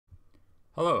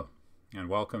Hello, and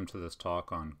welcome to this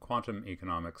talk on quantum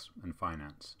economics and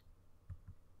finance.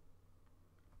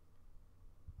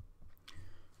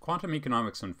 Quantum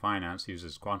economics and finance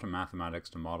uses quantum mathematics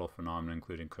to model phenomena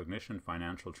including cognition,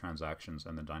 financial transactions,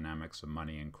 and the dynamics of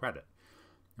money and credit.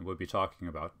 And we'll be talking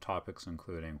about topics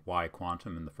including why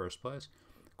quantum in the first place,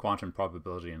 quantum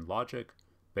probability and logic,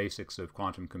 basics of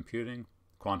quantum computing,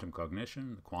 quantum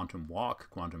cognition, the quantum walk,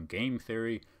 quantum game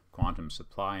theory, quantum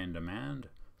supply and demand,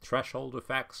 threshold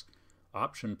effects,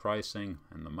 option pricing,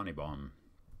 and the money bomb.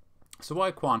 So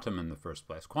why quantum in the first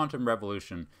place? Quantum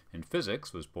revolution in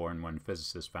physics was born when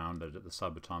physicists found that at the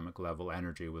subatomic level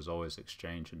energy was always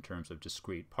exchanged in terms of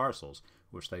discrete parcels,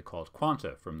 which they called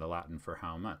quanta, from the Latin for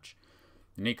how much.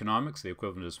 In economics, the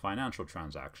equivalent is financial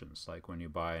transactions, like when you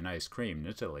buy an ice cream in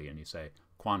Italy and you say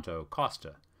quanto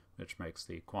costa, which makes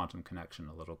the quantum connection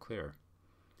a little clearer.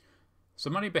 So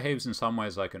money behaves in some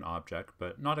ways like an object,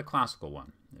 but not a classical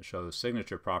one. It shows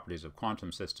signature properties of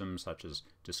quantum systems such as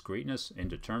discreteness,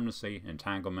 indeterminacy,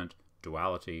 entanglement,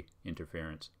 duality,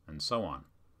 interference, and so on.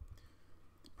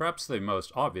 Perhaps the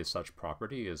most obvious such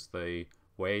property is the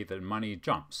way that money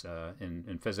jumps.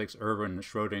 In physics, Erwin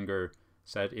Schrödinger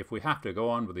said, "If we have to go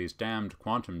on with these damned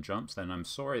quantum jumps, then I'm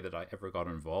sorry that I ever got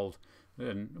involved."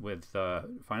 And with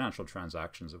financial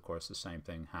transactions, of course, the same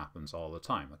thing happens all the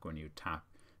time. Like when you tap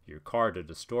your card at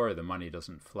a store, the money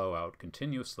doesn't flow out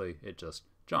continuously, it just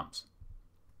jumps.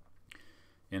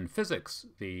 In physics,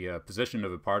 the position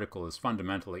of a particle is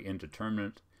fundamentally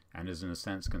indeterminate and is in a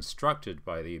sense constructed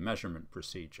by the measurement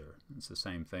procedure. It's the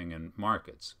same thing in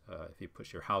markets. If you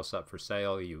put your house up for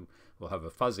sale, you will have a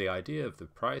fuzzy idea of the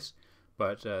price,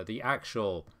 but the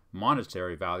actual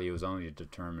monetary value is only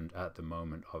determined at the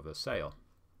moment of a sale.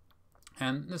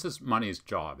 And this is money's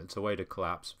job. It's a way to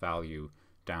collapse value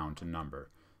down to number.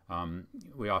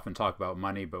 We often talk about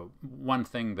money, but one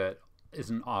thing that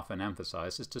isn't often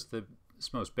emphasized is just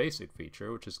its most basic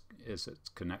feature, which is its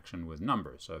connection with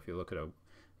numbers. So if you look at a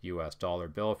US dollar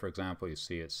bill, for example, you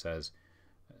see it says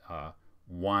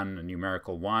one, a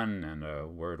numerical 1, and a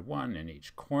word 1 in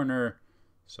each corner.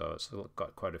 So it's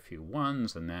got quite a few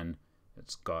ones, and then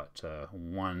it's got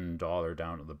 $1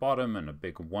 down at the bottom and a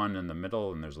big 1 in the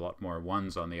middle, and there's a lot more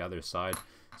ones on the other side.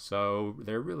 So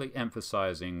they're really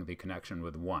emphasizing the connection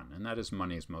with 1, and that is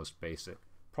money's most basic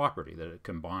property, that it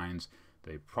combines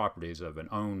the properties of an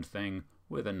owned thing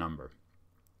with a number.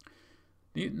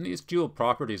 These dual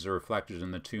properties are reflected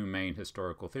in the two main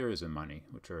historical theories of money,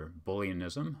 which are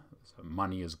Bullionism, so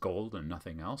money is gold and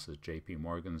nothing else, as J.P.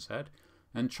 Morgan said,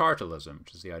 and Chartalism,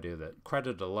 which is the idea that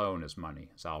credit alone is money,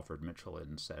 as Alfred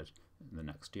Michelin said in the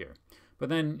next year. But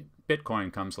then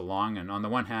Bitcoin comes along, and on the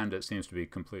one hand it seems to be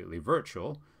completely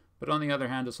virtual, but on the other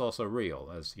hand it's also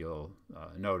real, as you'll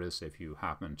notice if you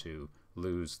happen to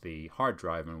lose the hard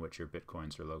drive in which your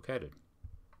Bitcoins are located.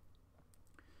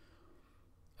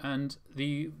 And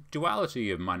the duality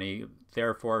of money,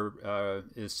 therefore,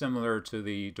 is similar to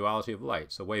the duality of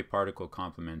light. So wave-particle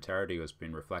complementarity has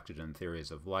been reflected in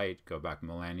theories of light, go back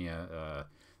millennia.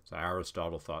 So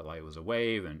Aristotle thought light was a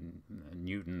wave, and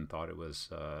Newton thought it was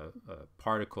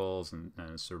particles,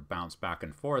 and sort of bounced back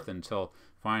and forth until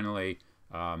finally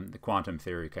the quantum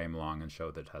theory came along and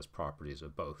showed that it has properties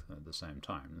of both at the same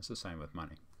time. And it's the same with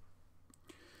money.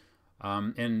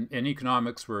 In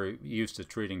economics, we're used to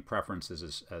treating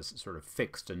preferences as sort of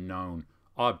fixed and known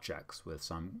objects with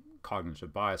some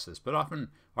cognitive biases, but often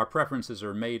our preferences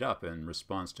are made up in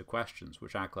response to questions,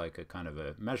 which act like a kind of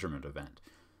a measurement event.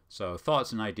 So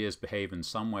thoughts and ideas behave in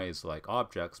some ways like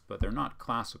objects, but they're not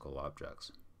classical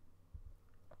objects.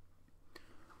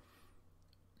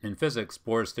 In physics,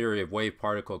 Bohr's theory of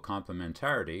wave-particle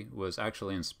complementarity was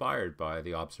actually inspired by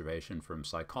the observation from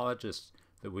psychologists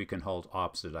that we can hold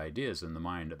opposite ideas in the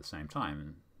mind at the same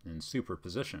time, in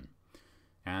superposition.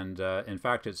 And in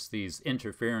fact, it's these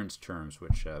interference terms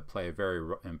which play a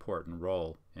very important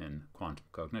role in quantum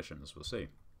cognition, as we'll see.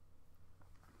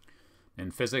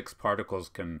 In physics, particles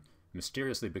can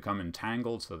mysteriously become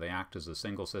entangled, so they act as a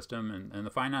single system. And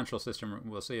the financial system,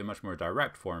 we'll see a much more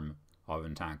direct form of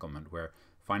entanglement, where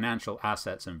financial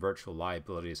assets and virtual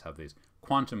liabilities have these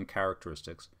quantum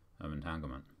characteristics of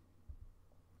entanglement.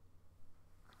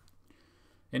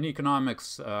 In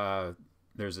economics,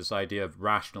 there's this idea of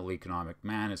rational economic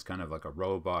man. It's kind of like a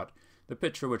robot. The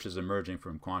picture which is emerging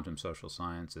from quantum social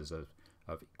science is of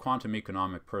a quantum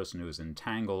economic person who is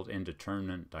entangled,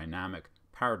 indeterminate, dynamic,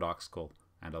 paradoxical,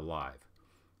 and alive.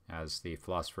 As the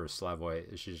philosopher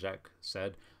Slavoj Žižek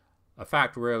said, a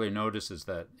fact rarely noticed is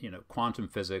that quantum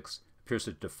physics appears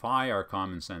to defy our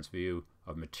common sense view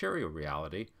of material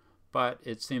reality, but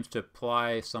it seems to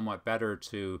apply somewhat better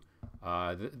to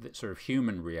the sort of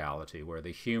human reality, where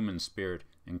the human spirit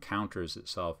encounters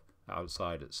itself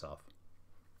outside itself.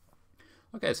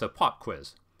 Okay, so pop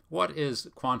quiz. What is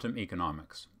quantum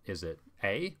economics? Is it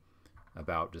A,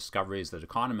 about discoveries that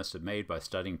economists have made by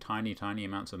studying tiny, tiny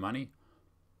amounts of money?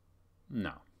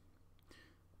 No.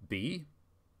 B,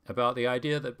 about the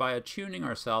idea that by attuning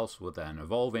ourselves with an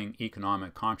evolving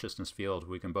economic consciousness field,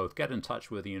 we can both get in touch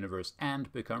with the universe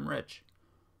and become rich?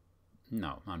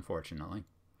 No, unfortunately.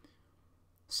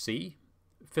 C,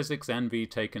 physics envy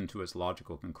taken to its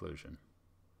logical conclusion.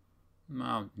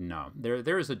 Well, no.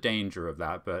 There is a danger of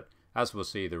that, but as we'll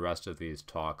see, the rest of these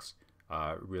talks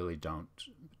really don't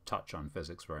touch on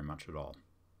physics very much at all.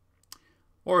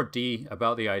 Or D,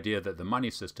 about the idea that the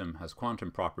money system has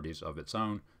quantum properties of its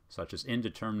own, such as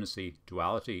indeterminacy,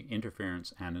 duality,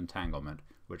 interference, and entanglement,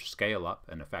 which scale up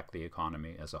and affect the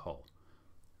economy as a whole.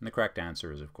 And the correct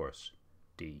answer is, of course,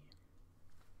 D.